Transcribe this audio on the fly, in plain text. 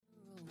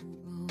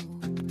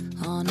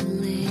on a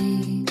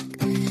lake.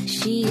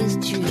 She is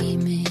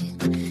dreaming,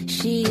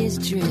 she is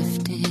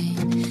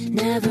drifting,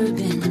 never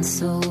been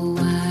so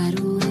wide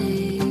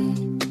awake.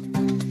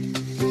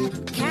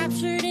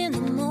 Captured in the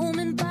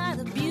moment by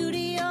the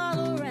beauty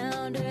all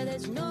around her,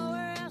 there's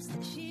nowhere else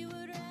that she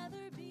would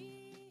rather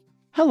be.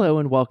 Hello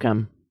and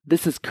welcome.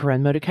 This is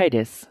Karen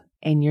Motakaitis,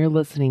 and you're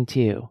listening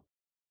to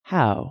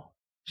How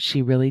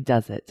She Really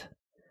Does It,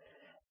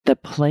 the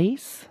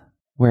place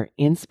where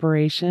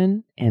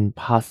inspiration and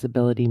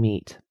possibility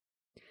meet.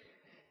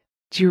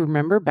 Do you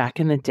remember back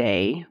in the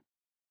day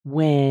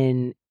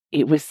when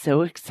it was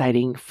so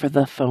exciting for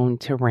the phone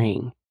to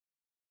ring,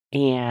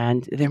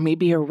 and there may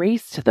be a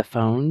race to the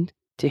phone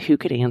to who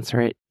could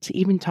answer it, to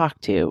even talk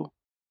to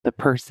the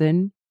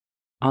person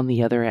on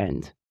the other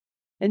end?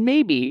 And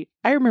maybe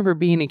I remember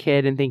being a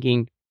kid and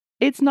thinking,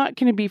 it's not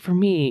going to be for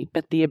me,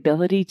 but the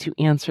ability to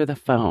answer the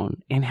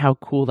phone and how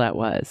cool that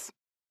was.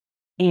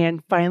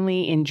 And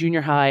finally in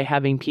junior high,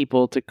 having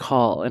people to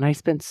call. And I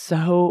spent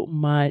so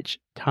much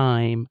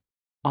time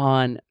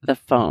on the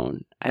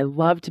phone. I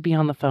loved to be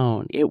on the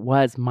phone. It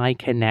was my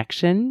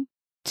connection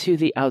to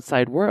the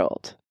outside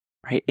world,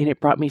 right? And it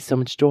brought me so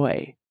much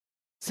joy.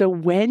 So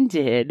when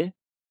did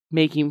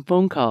making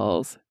phone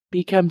calls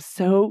become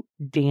so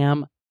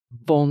damn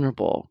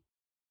vulnerable?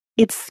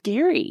 It's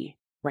scary,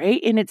 right?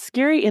 And it's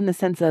scary in the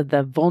sense of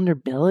the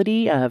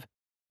vulnerability of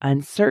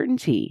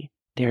uncertainty.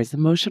 There's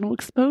emotional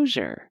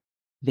exposure.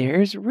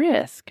 There's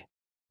risk.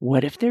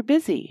 What if they're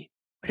busy?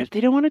 What if they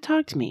don't want to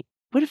talk to me?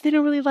 What if they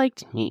don't really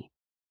like me?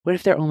 What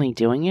if they're only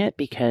doing it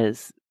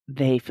because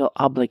they feel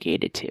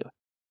obligated to?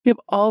 We have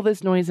all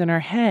this noise in our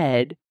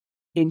head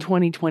in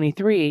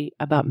 2023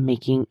 about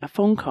making a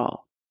phone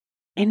call.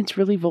 And it's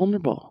really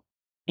vulnerable.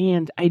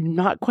 And I'm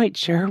not quite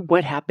sure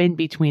what happened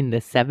between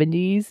the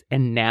 70s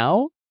and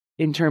now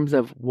in terms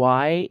of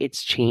why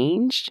it's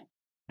changed.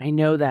 I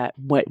know that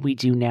what we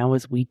do now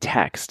is we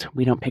text.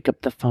 We don't pick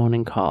up the phone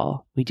and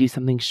call. We do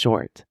something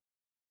short.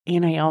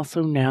 And I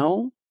also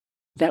know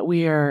that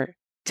we are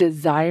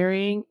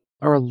desiring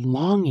or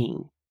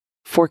longing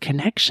for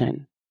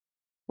connection.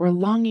 We're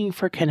longing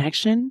for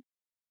connection,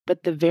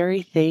 but the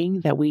very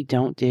thing that we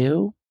don't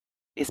do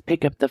is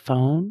pick up the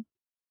phone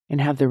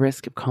and have the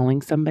risk of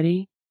calling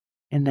somebody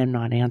and them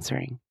not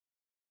answering.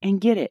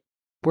 And get it,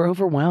 we're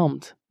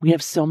overwhelmed. We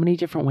have so many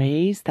different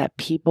ways that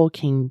people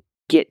can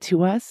get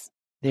to us.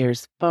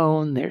 There's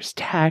phone, there's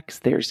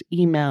text, there's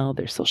email,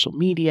 there's social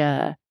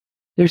media.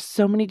 There's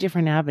so many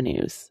different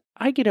avenues.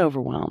 I get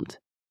overwhelmed.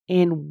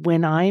 And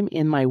when I'm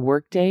in my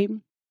workday,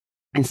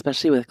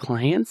 especially with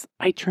clients,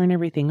 I turn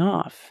everything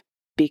off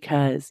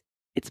because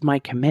it's my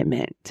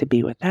commitment to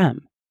be with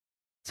them.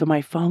 So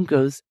my phone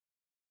goes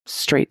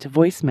straight to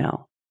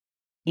voicemail.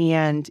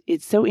 And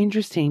it's so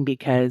interesting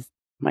because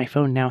my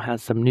phone now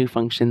has some new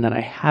function that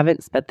I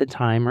haven't spent the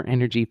time or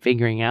energy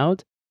figuring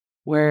out,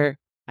 where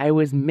I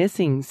was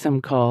missing some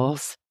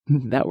calls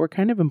that were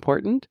kind of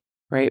important,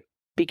 right?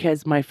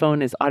 Because my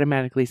phone is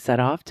automatically set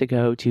off to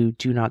go to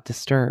do not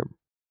disturb.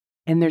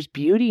 And there's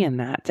beauty in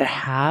that, to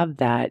have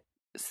that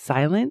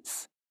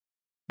silence,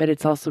 but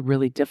it's also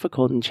really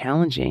difficult and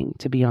challenging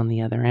to be on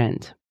the other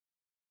end.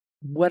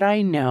 What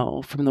I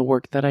know from the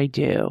work that I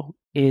do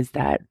is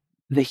that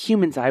the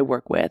humans I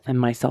work with, and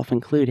myself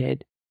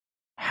included,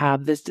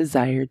 have this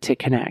desire to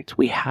connect.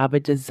 We have a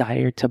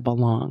desire to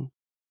belong.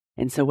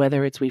 And so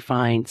whether it's we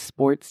find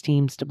sports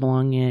teams to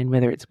belong in,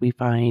 whether it's we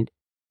find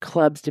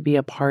clubs to be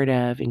a part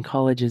of, in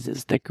colleges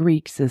is the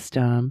Greek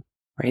system,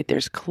 right?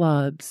 There's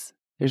clubs,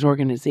 there's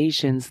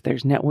organizations,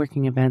 there's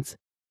networking events.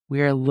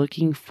 We are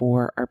looking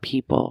for our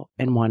people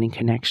and wanting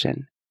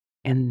connection.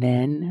 And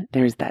then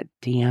there's that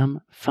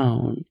damn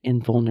phone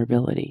in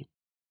vulnerability.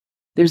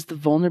 There's the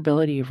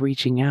vulnerability of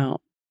reaching out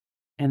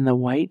and the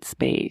white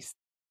space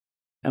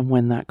of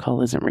when that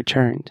call isn't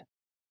returned.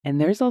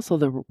 And there's also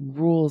the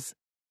rules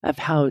of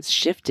how it's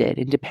shifted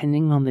and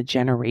depending on the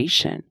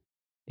generation.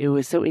 It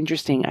was so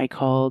interesting. I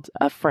called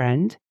a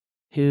friend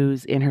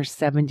who's in her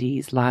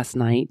 70s last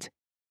night,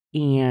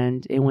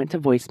 and it went to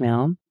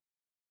voicemail.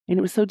 And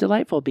it was so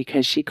delightful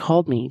because she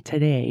called me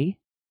today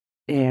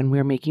and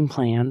we're making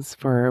plans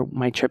for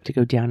my trip to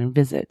go down and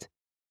visit.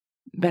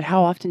 But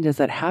how often does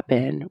that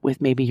happen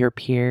with maybe your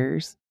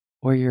peers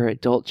or your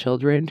adult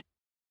children?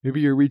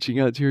 Maybe you're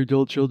reaching out to your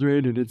adult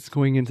children and it's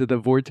going into the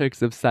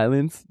vortex of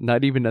silence,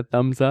 not even a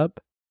thumbs up.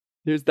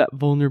 There's that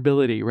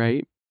vulnerability,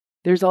 right?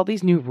 There's all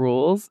these new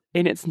rules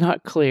and it's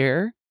not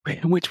clear,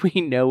 which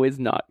we know is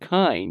not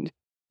kind,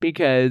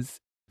 because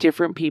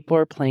different people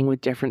are playing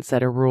with different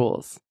set of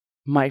rules.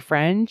 My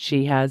friend,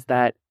 she has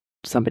that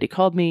somebody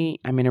called me,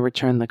 I'm going to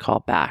return the call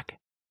back,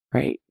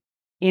 right?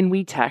 And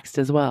we text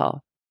as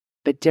well.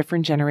 But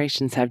different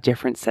generations have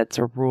different sets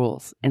of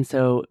rules. And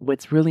so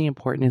what's really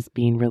important is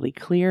being really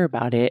clear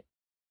about it,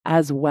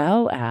 as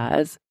well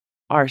as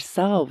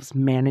ourselves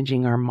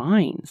managing our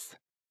minds.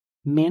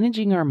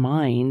 Managing our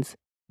minds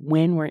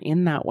when we're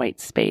in that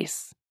white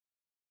space,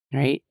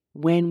 right?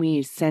 When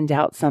we send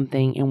out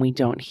something and we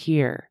don't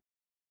hear,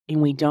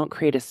 and we don't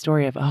create a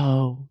story of,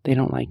 oh, they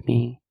don't like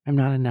me, I'm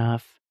not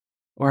enough,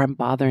 or I'm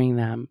bothering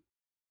them.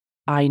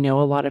 I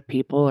know a lot of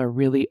people are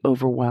really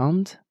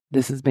overwhelmed.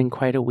 This has been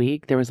quite a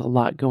week. There was a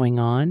lot going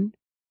on.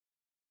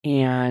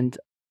 And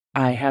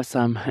I have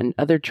some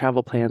other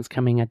travel plans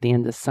coming at the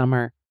end of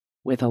summer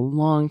with a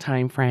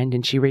longtime friend.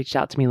 And she reached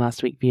out to me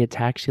last week via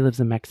text. She lives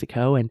in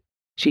Mexico and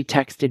she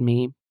texted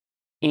me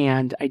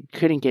and I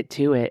couldn't get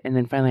to it. And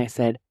then finally I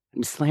said,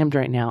 I'm slammed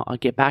right now. I'll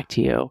get back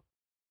to you.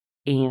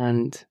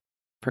 And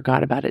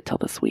forgot about it till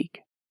this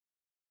week.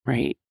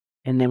 Right.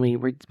 And then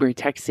we're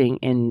texting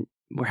and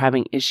we're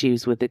having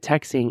issues with the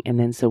texting. And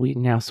then so we're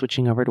now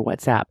switching over to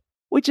WhatsApp,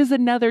 which is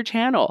another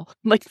channel.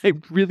 Like I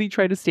really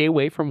try to stay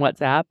away from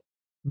WhatsApp,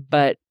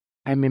 but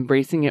I'm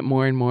embracing it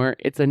more and more.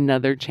 It's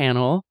another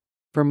channel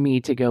for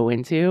me to go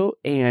into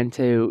and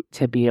to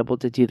be able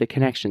to do the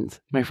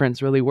connections. My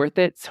friend's really worth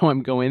it. So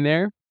I'm going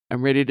there.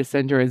 I'm ready to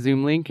send her a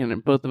Zoom link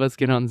and both of us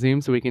get on Zoom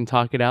so we can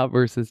talk it out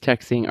versus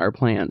texting our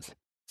plans.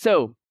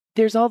 So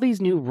there's all these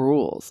new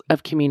rules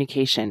of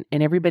communication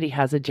and everybody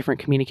has a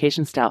different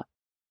communication style.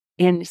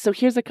 And so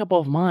here's a couple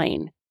of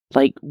mine.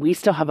 Like we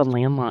still have a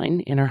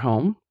landline in our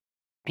home.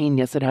 And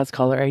yes, it has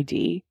caller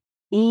ID.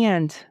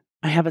 And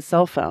I have a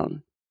cell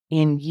phone.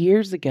 And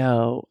years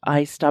ago,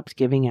 I stopped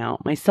giving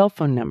out my cell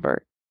phone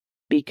number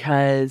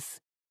because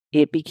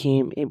it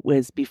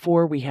was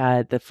before we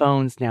had the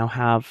phones now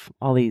have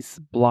all these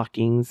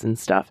blockings and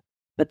stuff.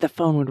 But the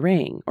phone would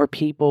ring or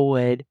people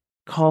would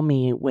call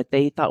me what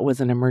they thought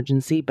was an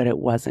emergency, but it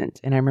wasn't.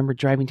 And I remember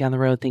driving down the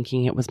road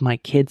thinking it was my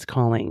kids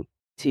calling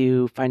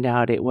to find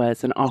out it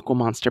was an Aqua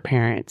Monster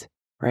parent,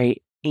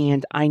 right?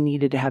 And I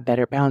needed to have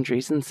better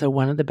boundaries. And so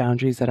one of the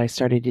boundaries that I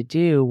started to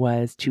do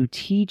was to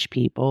teach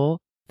people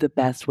the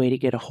best way to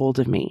get a hold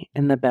of me.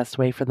 And the best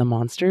way for the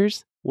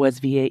monsters was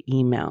via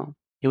email.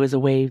 It was a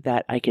way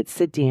that I could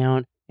sit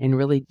down and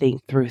really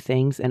think through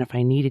things. And if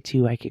I needed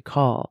to, I could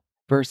call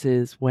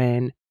versus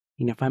when,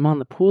 if I'm on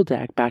the pool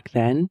deck back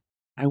then,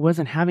 I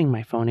wasn't having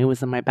my phone. It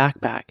was in my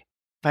backpack.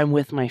 If I'm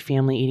with my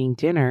family eating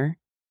dinner,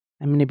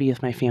 I'm going to be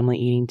with my family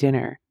eating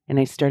dinner. And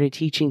I started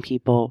teaching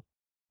people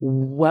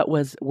what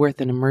was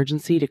worth an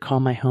emergency to call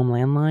my home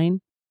landline.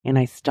 And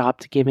I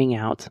stopped giving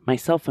out my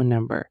cell phone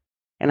number.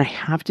 And I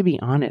have to be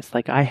honest,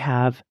 like I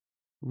have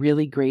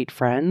really great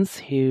friends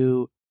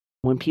who,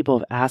 when people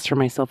have asked for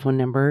my cell phone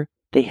number,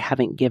 they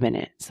haven't given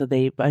it. So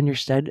they've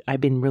understood. I've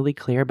been really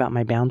clear about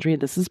my boundary.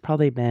 This has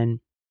probably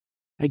been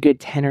a good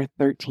 10 or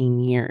 13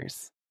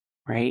 years,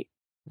 right?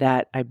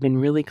 That I've been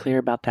really clear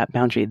about that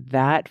boundary.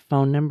 That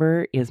phone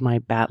number is my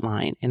bat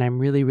line. And I'm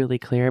really, really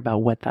clear about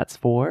what that's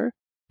for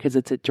because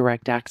it's a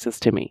direct access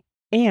to me.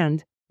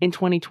 And in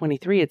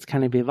 2023, it's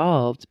kind of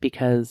evolved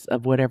because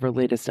of whatever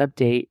latest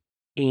update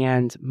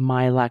and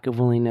my lack of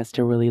willingness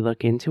to really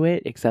look into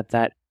it, except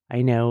that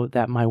I know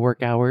that my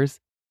work hours,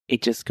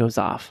 it just goes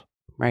off,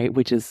 right?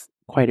 Which is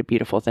quite a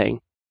beautiful thing,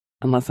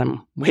 unless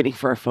I'm waiting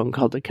for a phone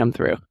call to come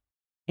through.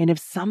 And if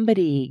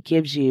somebody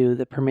gives you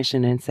the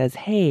permission and says,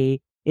 hey,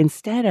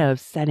 instead of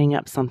setting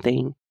up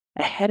something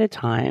ahead of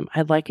time,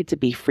 I'd like it to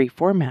be free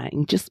format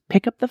and just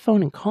pick up the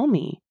phone and call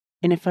me.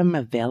 And if I'm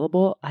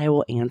available, I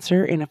will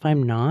answer. And if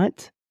I'm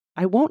not,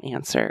 I won't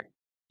answer.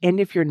 And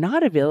if you're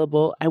not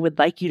available, I would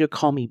like you to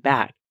call me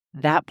back.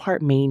 That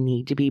part may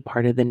need to be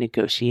part of the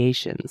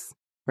negotiations,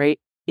 right?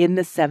 In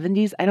the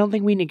 70s, I don't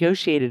think we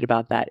negotiated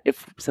about that.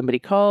 If somebody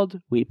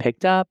called, we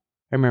picked up.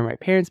 I remember my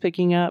parents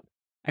picking up.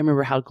 I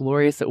remember how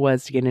glorious it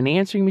was to get an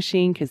answering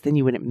machine because then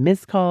you wouldn't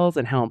miss calls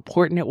and how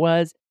important it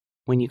was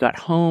when you got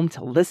home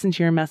to listen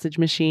to your message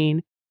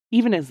machine.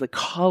 Even as a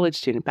college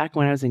student, back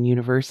when I was in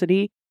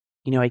university,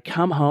 I'd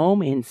come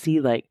home and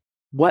see like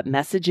what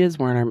messages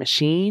were on our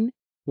machine,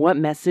 what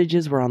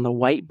messages were on the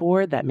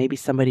whiteboard that maybe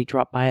somebody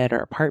dropped by at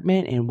our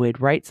apartment and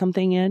would write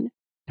something in,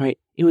 right?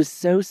 It was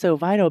so, so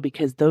vital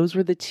because those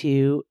were the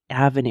two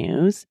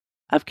avenues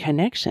of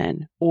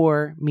connection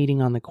or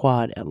meeting on the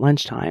quad at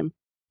lunchtime.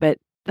 But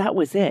that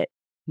was it.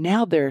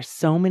 Now there are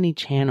so many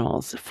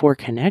channels for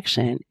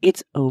connection.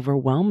 It's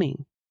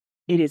overwhelming.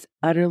 It is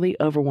utterly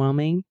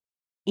overwhelming.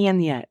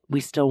 And yet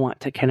we still want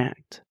to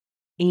connect.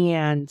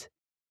 And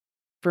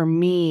for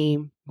me,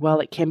 while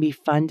it can be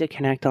fun to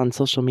connect on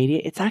social media,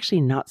 it's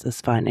actually not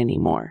as fun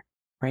anymore,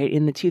 right?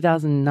 In the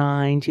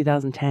 2009,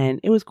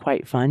 2010, it was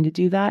quite fun to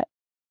do that.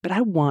 But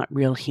I want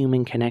real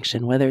human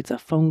connection, whether it's a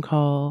phone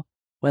call,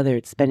 whether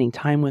it's spending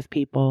time with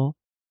people,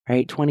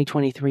 right?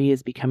 2023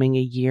 is becoming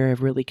a year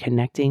of really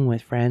connecting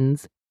with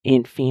friends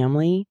and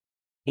family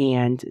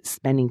and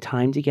spending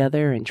time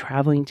together and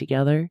traveling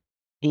together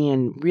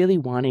and really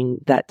wanting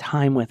that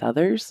time with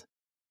others,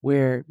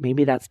 where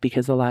maybe that's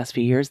because the last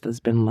few years there's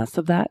been less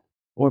of that,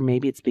 or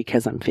maybe it's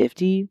because I'm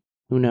 50,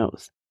 who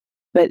knows?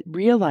 But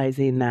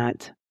realizing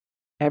that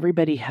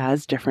everybody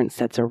has different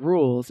sets of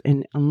rules,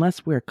 and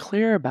unless we're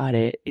clear about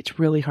it, it's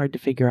really hard to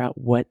figure out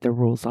what the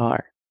rules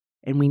are.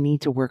 And we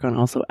need to work on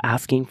also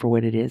asking for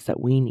what it is that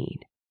we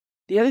need.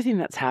 The other thing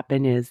that's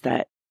happened is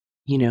that,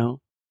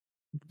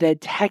 the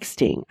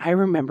texting. I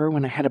remember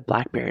when I had a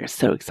BlackBerry, I was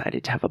so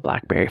excited to have a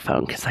BlackBerry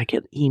phone because I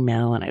could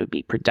email and I would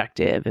be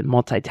productive and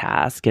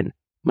multitask. And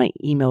my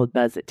email would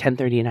buzz at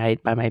 10:30 at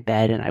night by my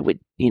bed and I would,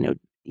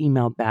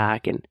 email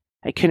back and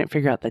I couldn't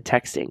figure out the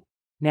texting.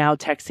 Now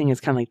texting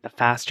is kind of like the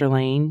faster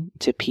lane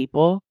to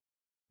people.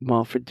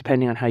 Well,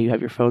 depending on how you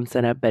have your phone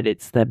set up, but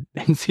it's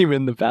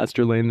even the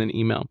faster lane than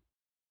email.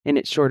 And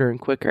it's shorter and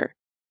quicker.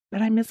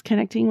 But I miss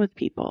connecting with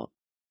people.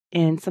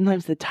 And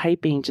sometimes the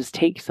typing just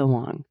takes so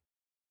long,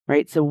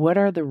 right? So what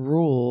are the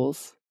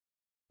rules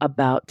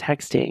about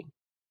texting?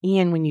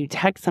 And when you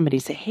text somebody,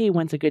 say, hey,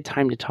 when's a good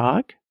time to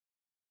talk?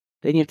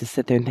 Then you have to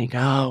sit there and think,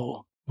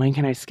 oh, when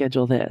can I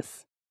schedule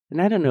this?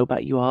 And I don't know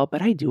about you all,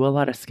 but I do a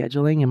lot of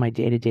scheduling in my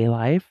day-to-day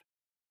life.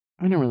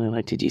 I don't really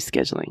like to do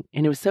scheduling.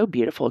 And it was so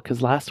beautiful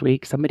because last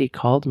week somebody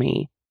called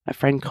me, a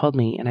friend called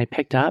me, and I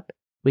picked up.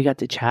 We got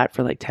to chat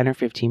for like 10 or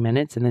 15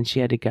 minutes, and then she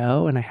had to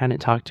go, and I hadn't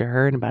talked to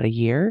her in about a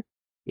year.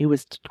 It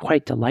was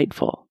quite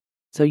delightful.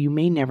 So you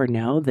may never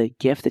know the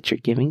gift that you're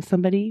giving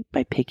somebody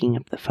by picking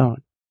up the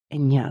phone.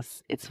 And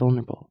yes, it's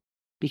vulnerable.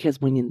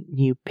 Because when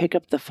you pick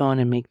up the phone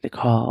and make the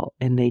call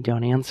and they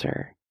don't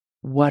answer,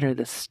 what are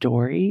the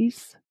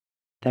stories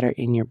that are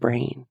in your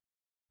brain?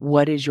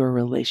 What is your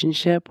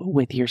relationship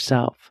with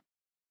yourself?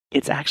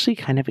 It's actually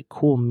kind of a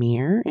cool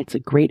mirror. It's a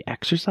great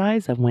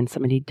exercise of when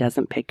somebody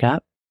doesn't pick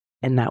up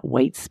and that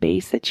white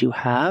space that you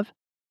have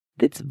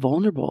that's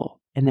vulnerable.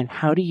 And then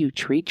how do you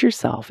treat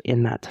yourself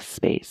in that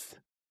space?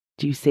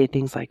 Do you say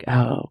things like,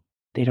 oh,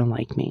 they don't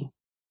like me,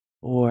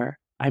 or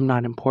I'm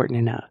not important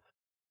enough,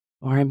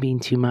 or I'm being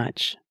too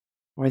much,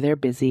 or they're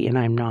busy and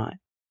I'm not?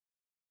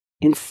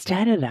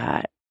 Instead of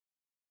that,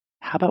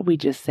 how about we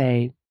just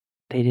say,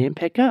 they didn't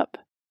pick up.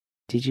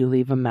 Did you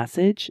leave a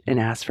message and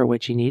ask for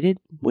what you needed,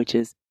 which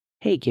is,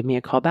 hey, give me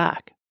a call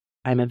back.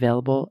 I'm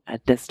available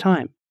at this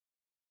time.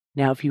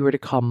 Now, if you were to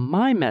call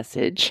my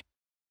message,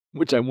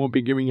 which I won't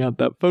be giving out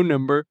that phone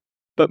number,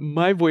 but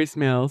my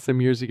voicemail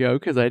some years ago,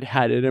 because I'd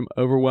had it, I'm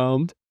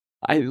overwhelmed.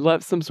 I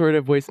left some sort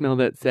of voicemail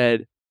that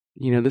said,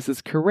 this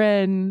is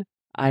Corinne.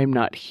 I'm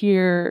not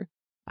here.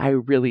 I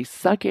really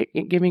suck at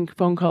giving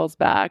phone calls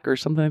back or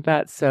something like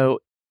that. So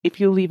if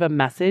you leave a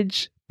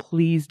message,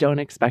 please don't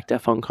expect a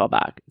phone call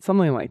back.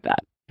 Something like that.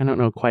 I don't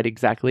know quite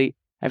exactly.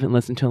 I haven't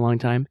listened to a long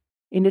time.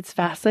 And it's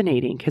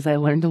fascinating because I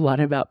learned a lot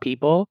about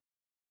people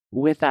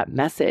with that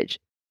message.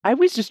 I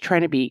was just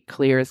trying to be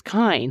clear as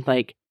kind.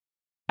 Like,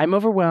 I'm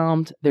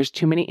overwhelmed. There's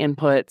too many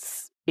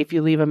inputs. If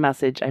you leave a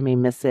message, I may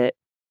miss it.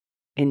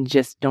 And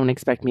just don't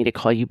expect me to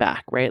call you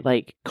back, right?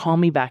 Like, call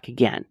me back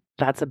again.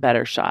 That's a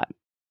better shot.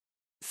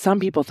 Some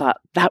people thought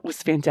that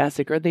was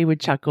fantastic, or they would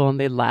chuckle and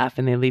they'd laugh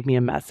and they'd leave me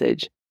a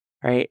message,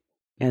 right?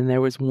 And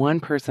there was one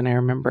person I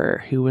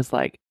remember who was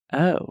like,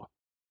 oh,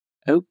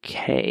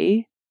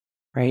 okay,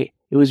 right?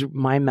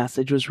 My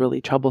message was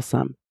really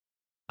troublesome.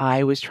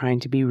 I was trying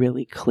to be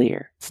really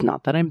clear. It's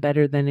not that I'm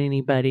better than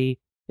anybody.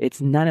 It's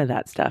none of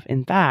that stuff.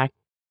 In fact,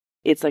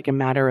 it's like a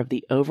matter of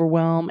the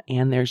overwhelm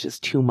and there's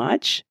just too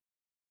much.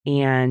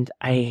 And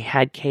I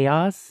had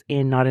chaos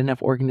and not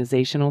enough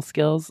organizational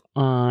skills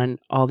on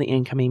all the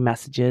incoming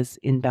messages,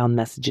 inbound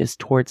messages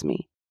towards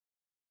me.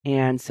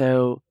 And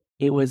so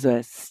it was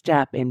a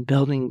step in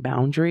building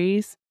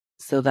boundaries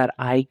so that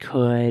I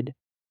could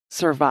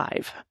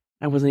survive.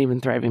 I wasn't even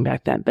thriving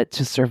back then, but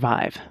to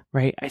survive,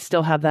 right? I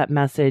still have that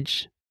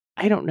message.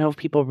 I don't know if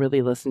people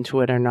really listen to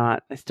it or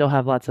not. I still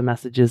have lots of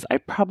messages. I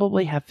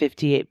probably have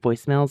 58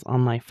 voicemails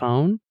on my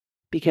phone,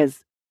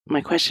 because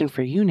my question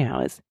for you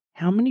now is,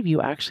 how many of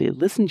you actually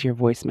listen to your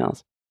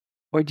voicemails?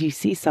 Or do you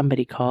see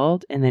somebody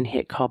called and then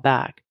hit call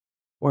back?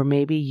 Or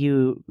maybe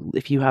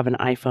if you have an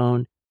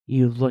iPhone,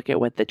 you look at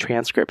what the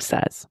transcript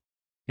says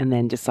and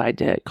then decide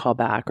to call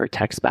back or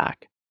text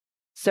back.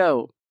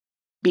 So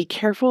be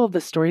careful of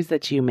the stories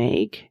that you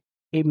make.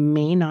 It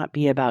may not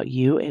be about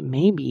you. It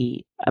may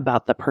be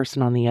about the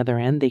person on the other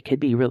end. They could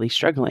be really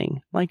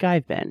struggling, like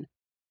I've been,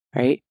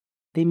 right?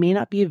 They may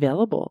not be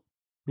available.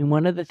 I mean,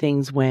 one of the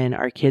things when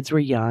our kids were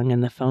young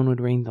and the phone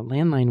would ring, the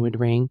landline would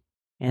ring,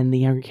 and the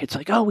younger kids were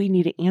like, oh, we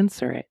need to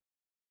answer it.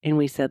 And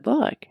we said,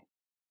 look,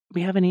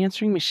 we have an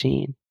answering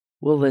machine.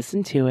 We'll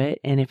listen to it.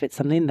 And if it's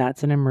something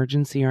that's an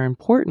emergency or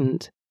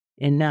important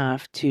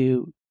enough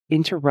to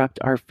interrupt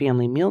our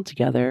family meal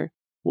together,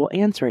 we'll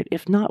answer it.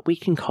 If not, we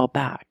can call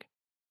back.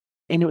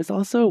 And it was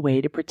also a way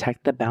to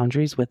protect the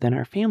boundaries within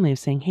our family of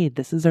saying, hey,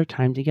 this is our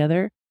time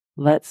together.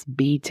 Let's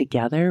be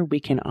together. We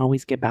can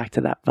always get back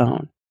to that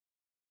phone.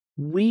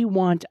 We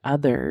want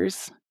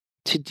others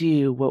to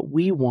do what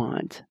we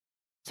want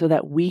so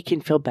that we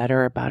can feel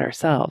better about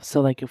ourselves. So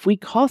like if we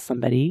call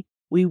somebody,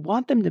 we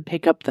want them to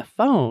pick up the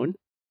phone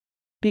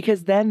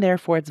because then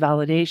therefore it's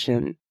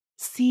validation.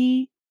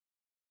 See,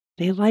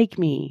 they like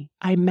me.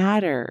 I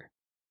matter.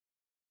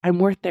 I'm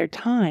worth their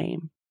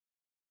time.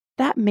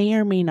 That may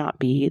or may not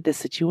be the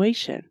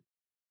situation.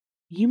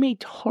 You may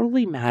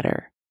totally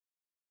matter.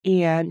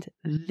 And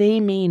they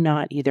may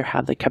not either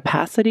have the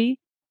capacity,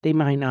 they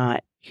might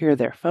not hear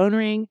their phone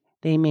ring,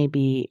 they may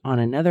be on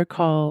another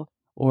call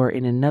or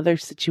in another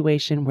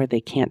situation where they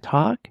can't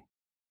talk.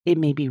 It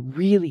may be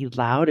really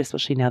loud,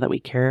 especially now that we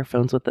carry our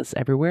phones with us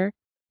everywhere.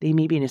 They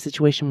may be in a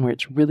situation where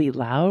it's really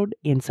loud.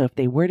 And so if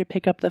they were to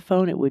pick up the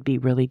phone, it would be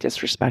really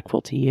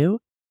disrespectful to you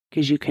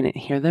because you couldn't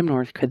hear them,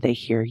 nor could they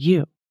hear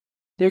you.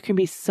 There can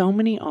be so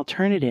many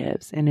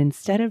alternatives. And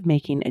instead of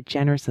making a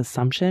generous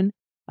assumption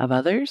of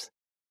others,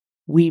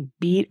 we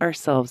beat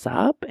ourselves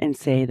up and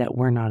say that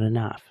we're not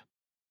enough.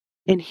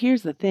 And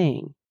here's the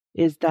thing,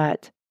 is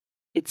that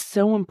it's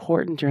so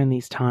important during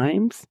these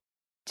times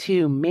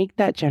to make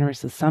that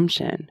generous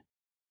assumption,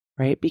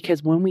 right?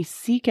 Because when we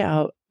seek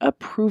out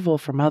approval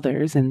from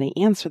others and they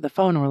answer the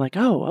phone and we're like,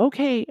 oh,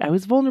 okay, I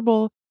was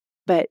vulnerable,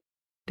 but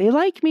they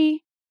like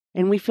me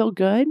and we feel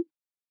good.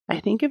 I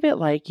think of it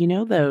like,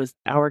 those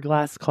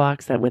hourglass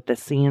clocks that with the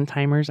sand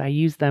timers, I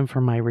use them for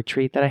my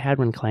retreat that I had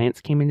when clients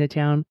came into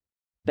town,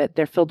 but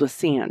they're filled with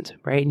sand,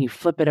 right? And you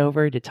flip it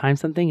over to time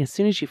something. As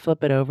soon as you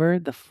flip it over,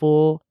 the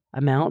full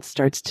amount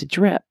starts to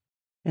drip.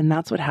 And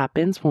that's what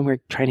happens when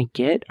we're trying to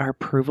get our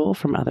approval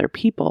from other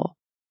people,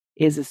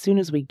 is as soon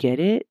as we get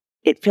it,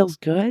 it feels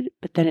good,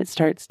 but then it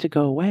starts to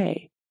go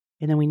away.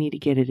 And then we need to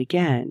get it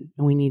again,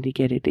 and we need to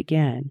get it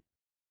again.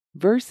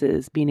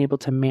 Versus being able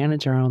to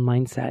manage our own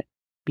mindset,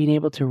 being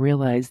able to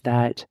realize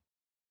that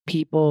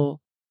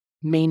people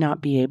may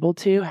not be able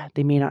to,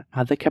 they may not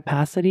have the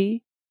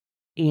capacity,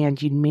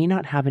 and you may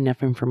not have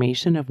enough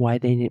information of why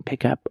they didn't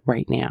pick up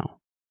right now,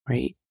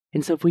 right?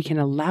 And so if we can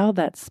allow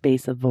that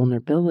space of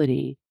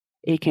vulnerability,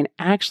 it can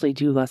actually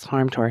do less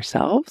harm to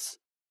ourselves,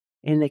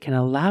 and it can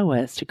allow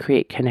us to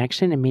create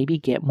connection and maybe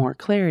get more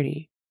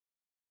clarity.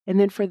 And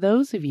then for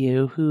those of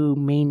you who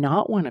may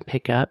not want to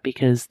pick up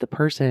because the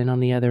person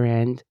on the other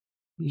end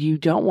you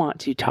don't want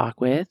to talk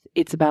with,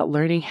 it's about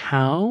learning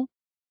how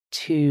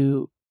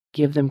to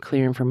give them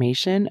clear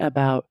information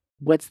about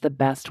what's the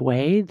best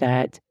way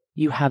that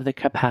you have the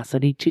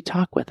capacity to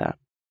talk with them.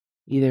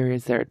 Either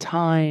is there a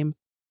time,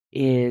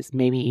 is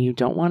maybe you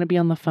don't want to be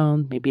on the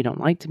phone, maybe you don't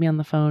like to be on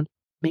the phone,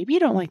 maybe you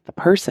don't like the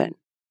person,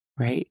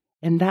 right?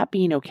 And that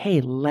being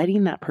okay,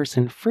 letting that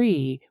person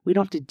free, we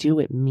don't have to do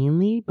it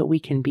meanly, but we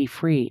can be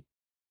free.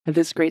 I have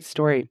this great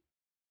story.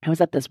 I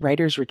was at this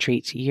writer's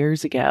retreat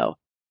years ago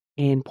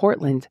in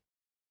Portland.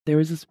 There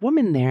was this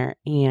woman there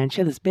and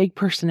she had this big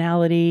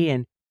personality.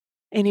 And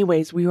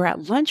anyways, we were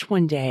at lunch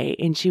one day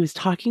and she was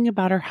talking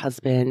about her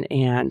husband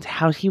and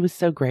how he was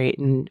so great.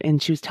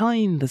 And she was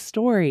telling the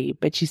story,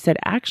 but she said,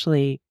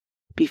 actually,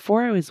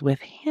 before I was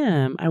with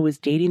him, I was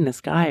dating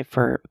this guy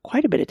for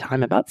quite a bit of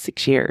time, about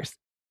 6 years.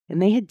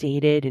 And they had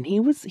dated and he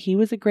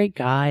was a great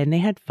guy and they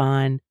had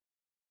fun.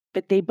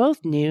 But they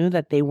both knew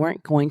that they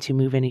weren't going to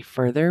move any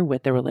further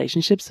with their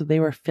relationship. So they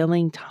were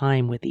filling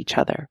time with each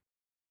other.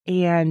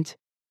 And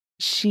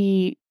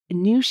she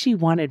knew she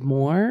wanted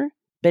more,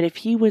 but if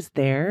he was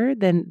there,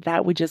 then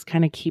that would just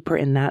kind of keep her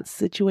in that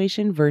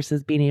situation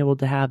versus being able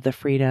to have the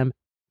freedom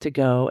to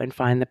go and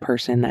find the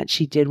person that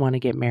she did want to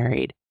get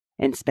married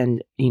and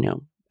spend,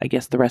 I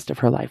guess the rest of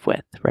her life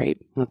with, right?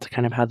 That's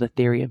kind of how the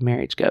theory of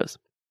marriage goes.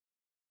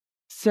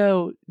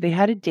 So they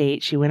had a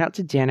date. She went out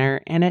to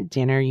dinner, and at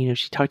dinner,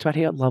 she talked about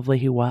how lovely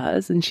he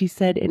was. And she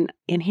said,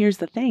 and here's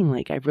the thing,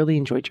 like, I've really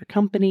enjoyed your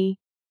company.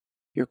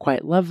 You're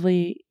quite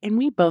lovely. And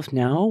we both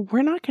know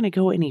we're not going to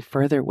go any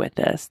further with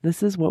this.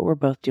 This is what we're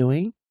both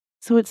doing.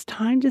 So it's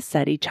time to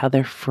set each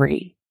other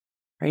free,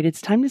 right? It's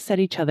time to set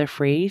each other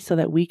free so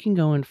that we can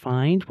go and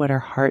find what our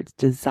heart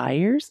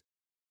desires.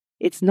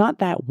 It's not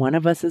that one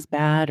of us is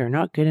bad or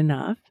not good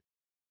enough,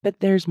 but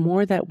there's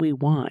more that we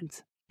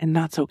want, and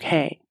that's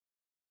okay.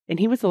 And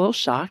he was a little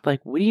shocked,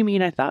 like, what do you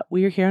mean? I thought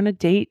we were here on a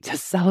date to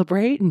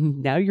celebrate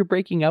and now you're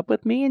breaking up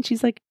with me? And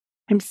she's like,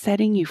 I'm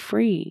setting you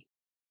free.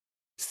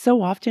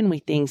 So often we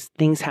think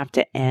things have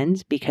to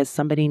end because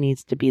somebody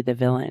needs to be the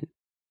villain.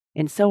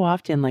 And so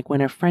often, like when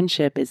a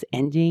friendship is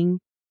ending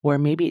or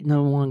maybe it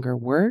no longer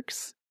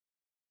works,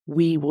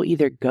 we will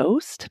either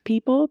ghost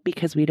people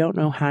because we don't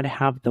know how to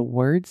have the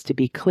words to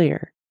be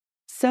clear.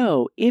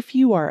 So if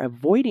you are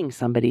avoiding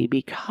somebody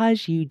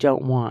because you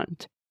don't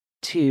want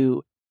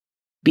to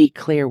be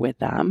clear with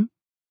them,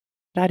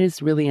 that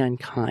is really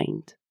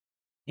unkind.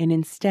 And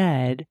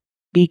instead,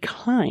 be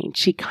kind.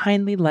 She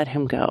kindly let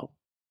him go,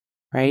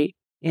 right?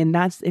 And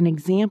that's an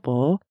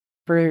example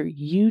for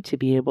you to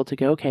be able to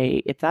go,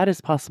 okay, if that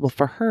is possible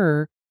for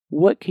her,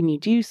 what can you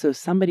do so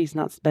somebody's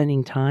not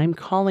spending time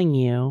calling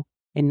you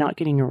and not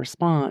getting a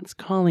response,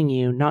 calling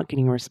you, not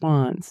getting a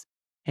response,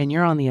 and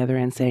you're on the other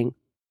end saying,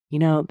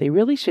 they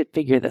really should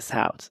figure this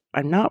out.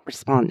 I'm not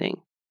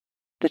responding.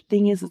 The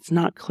thing is, it's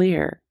not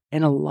clear.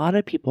 And a lot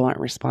of people aren't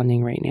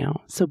responding right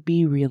now. So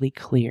be really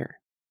clear.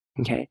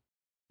 Okay.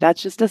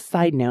 That's just a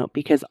side note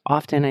because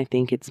often I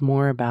think it's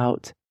more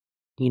about,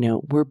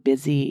 we're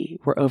busy,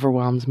 we're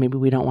overwhelmed. Maybe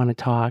we don't want to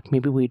talk.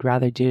 Maybe we'd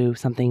rather do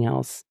something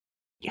else.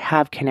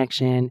 Have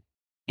connection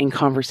and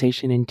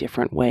conversation in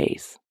different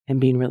ways and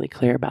being really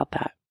clear about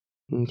that.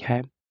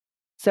 Okay.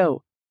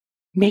 So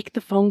make the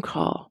phone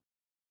call.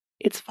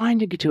 It's fine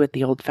to do it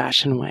the old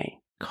fashioned way.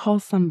 Call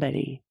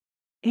somebody.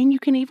 And you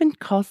can even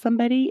call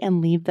somebody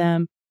and leave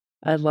them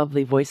a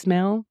lovely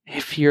voicemail.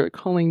 If you're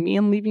calling me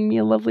and leaving me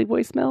a lovely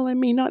voicemail, I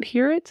may not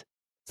hear it.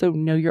 So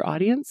know your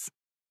audience.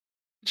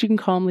 But you can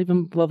call them, leave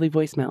them a lovely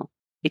voicemail.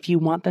 If you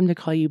want them to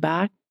call you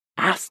back,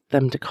 ask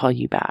them to call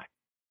you back.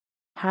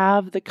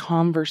 Have the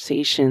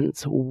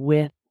conversations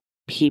with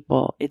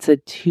people. It's a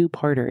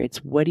two-parter.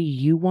 It's what do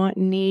you want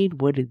and need?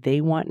 What do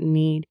they want and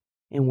need?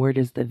 And where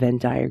does the Venn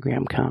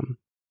diagram come?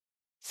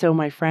 So,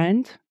 my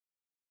friend,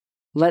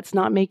 let's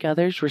not make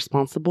others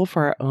responsible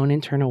for our own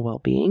internal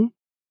well-being,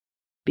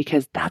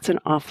 because that's an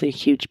awfully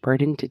huge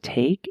burden to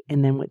take.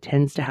 And then what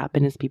tends to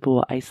happen is people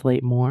will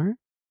isolate more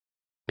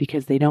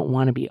because they don't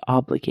want to be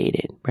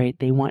obligated, right?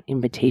 They want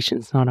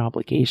invitations, not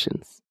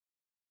obligations.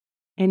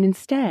 And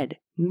instead,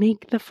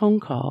 make the phone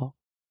call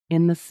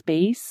in the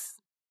space,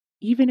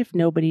 even if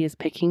nobody is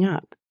picking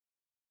up.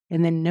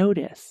 And then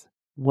notice,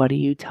 what do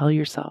you tell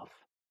yourself?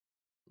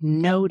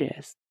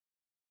 Notice,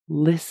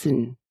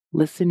 listen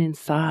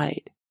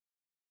inside.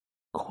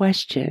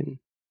 Question,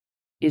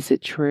 is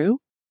it true?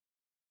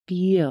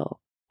 Feel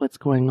what's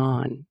going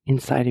on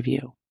inside of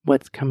you,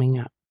 what's coming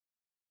up.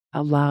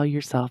 Allow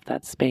yourself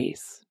that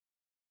space.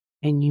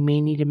 And you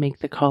may need to make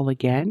the call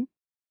again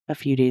a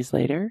few days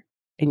later,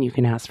 and you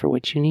can ask for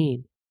what you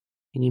need.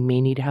 And you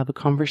may need to have a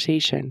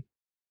conversation,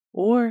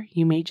 or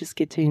you may just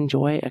get to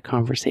enjoy a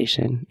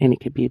conversation, and it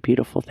could be a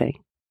beautiful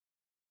thing.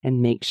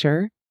 And make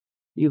sure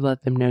you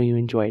let them know you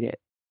enjoyed it.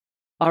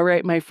 All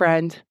right, my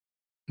friend,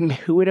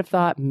 who would have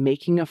thought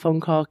making a phone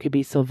call could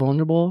be so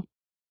vulnerable?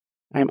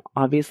 I'm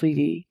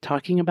obviously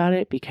talking about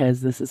it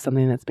because this is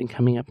something that's been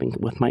coming up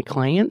with my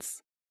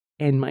clients.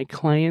 And my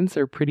clients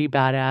are pretty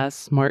badass,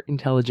 smart,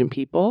 intelligent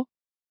people.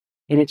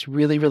 And it's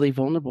really, really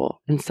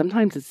vulnerable. And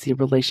sometimes it's the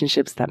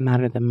relationships that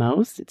matter the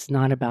most. It's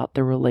not about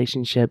the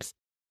relationships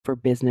for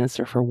business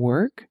or for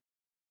work,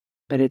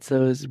 but it's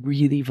those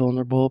really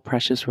vulnerable,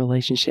 precious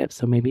relationships.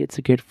 So maybe it's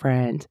a good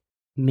friend.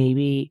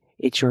 Maybe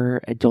it's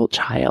your adult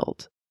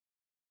child,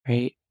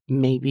 right?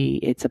 Maybe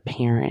it's a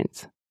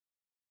parent.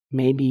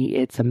 Maybe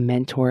it's a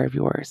mentor of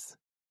yours,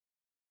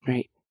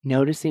 right?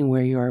 Noticing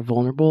where you are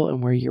vulnerable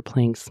and where you're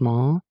playing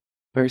small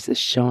versus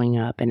showing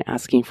up and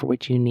asking for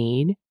what you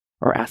need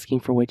or asking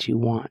for what you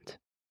want.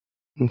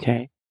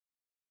 Okay?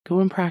 Go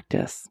and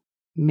practice.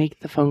 Make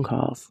the phone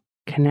calls.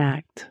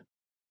 Connect.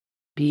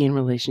 Be in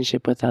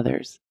relationship with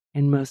others.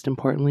 And most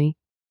importantly,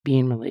 be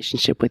in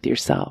relationship with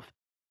yourself.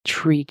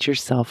 Treat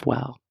yourself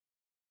well.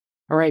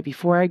 All right,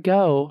 before I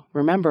go,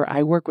 remember,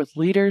 I work with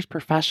leaders,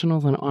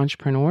 professionals, and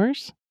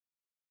entrepreneurs.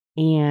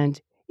 And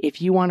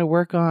if you want to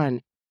work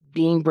on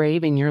being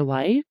brave in your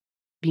life,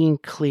 being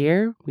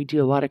clear, we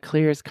do a lot of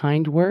clear is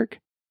kind work.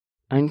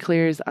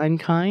 Unclear is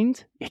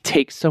unkind. It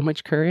takes so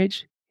much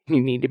courage.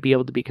 You need to be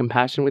able to be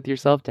compassionate with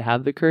yourself to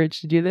have the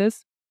courage to do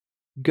this.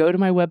 Go to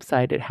my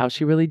website at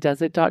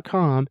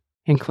howshereallydoesit.com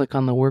and click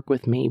on the work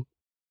with me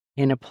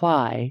and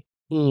apply.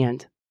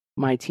 And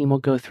my team will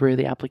go through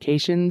the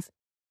applications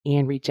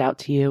and reach out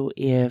to you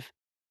if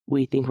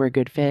we think we're a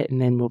good fit,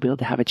 and then we'll be able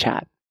to have a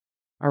chat.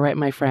 All right,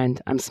 my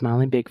friend, I'm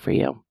smiling big for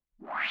you.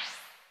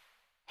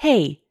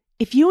 Hey,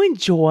 if you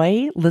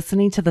enjoy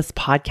listening to this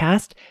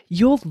podcast,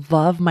 you'll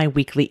love my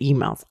weekly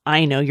emails.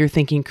 I know you're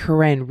thinking,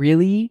 Corinne,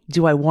 really?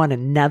 Do I want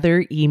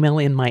another email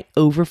in my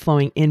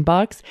overflowing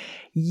inbox?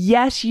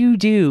 Yes, you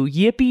do.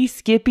 Yippee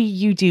skippy,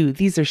 you do.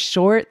 These are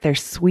short. They're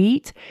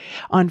sweet.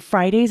 On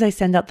Fridays, I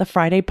send out the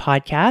Friday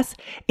podcast.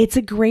 It's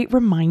a great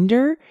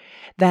reminder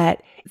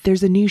that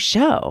there's a new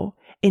show,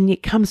 and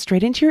it comes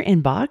straight into your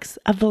inbox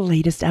of the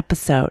latest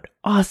episode.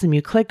 Awesome.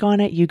 You click on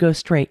it, you go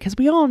straight, because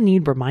we all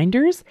need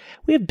reminders.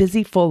 We have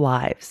busy, full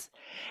lives.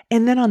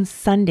 And then on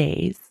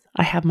Sundays,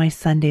 I have my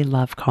Sunday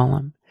love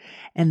column.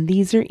 And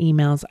these are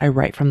emails I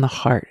write from the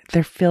heart.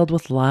 They're filled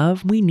with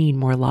love. We need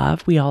more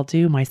love. We all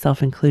do,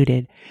 myself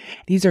included.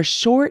 These are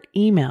short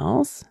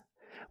emails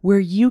where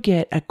you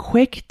get a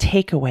quick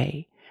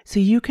takeaway so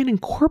you can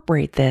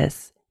incorporate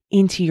this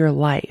into your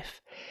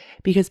life.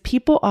 Because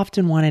people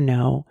often want to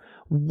know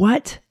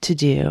what to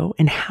do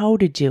and how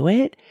to do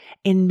it.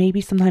 And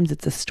maybe sometimes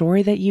it's a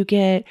story that you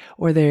get,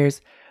 or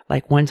there's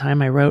like one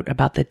time I wrote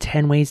about the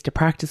 10 ways to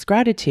practice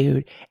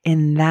gratitude.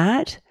 And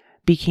that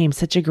became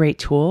such a great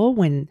tool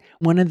when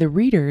one of the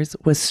readers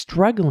was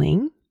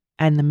struggling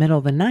in the middle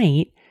of the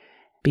night,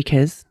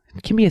 because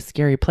it can be a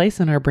scary place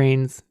in our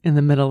brains in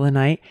the middle of the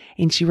night.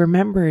 And she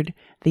remembered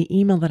the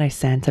email that I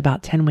sent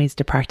about 10 ways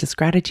to practice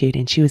gratitude.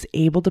 And she was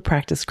able to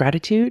practice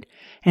gratitude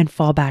and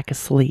fall back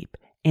asleep.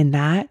 And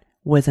that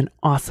was an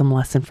awesome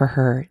lesson for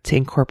her to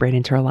incorporate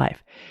into her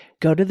life.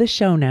 Go to the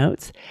show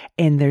notes,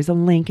 and there's a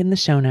link in the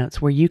show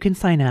notes where you can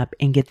sign up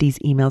and get these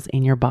emails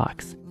in your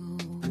box.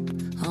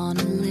 On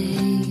a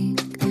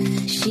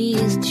lake, she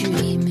is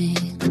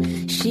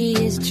dreaming, she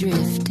is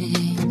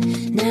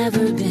drifting,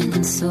 never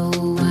been so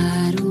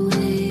wide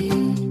awake.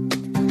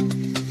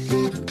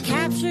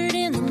 Captured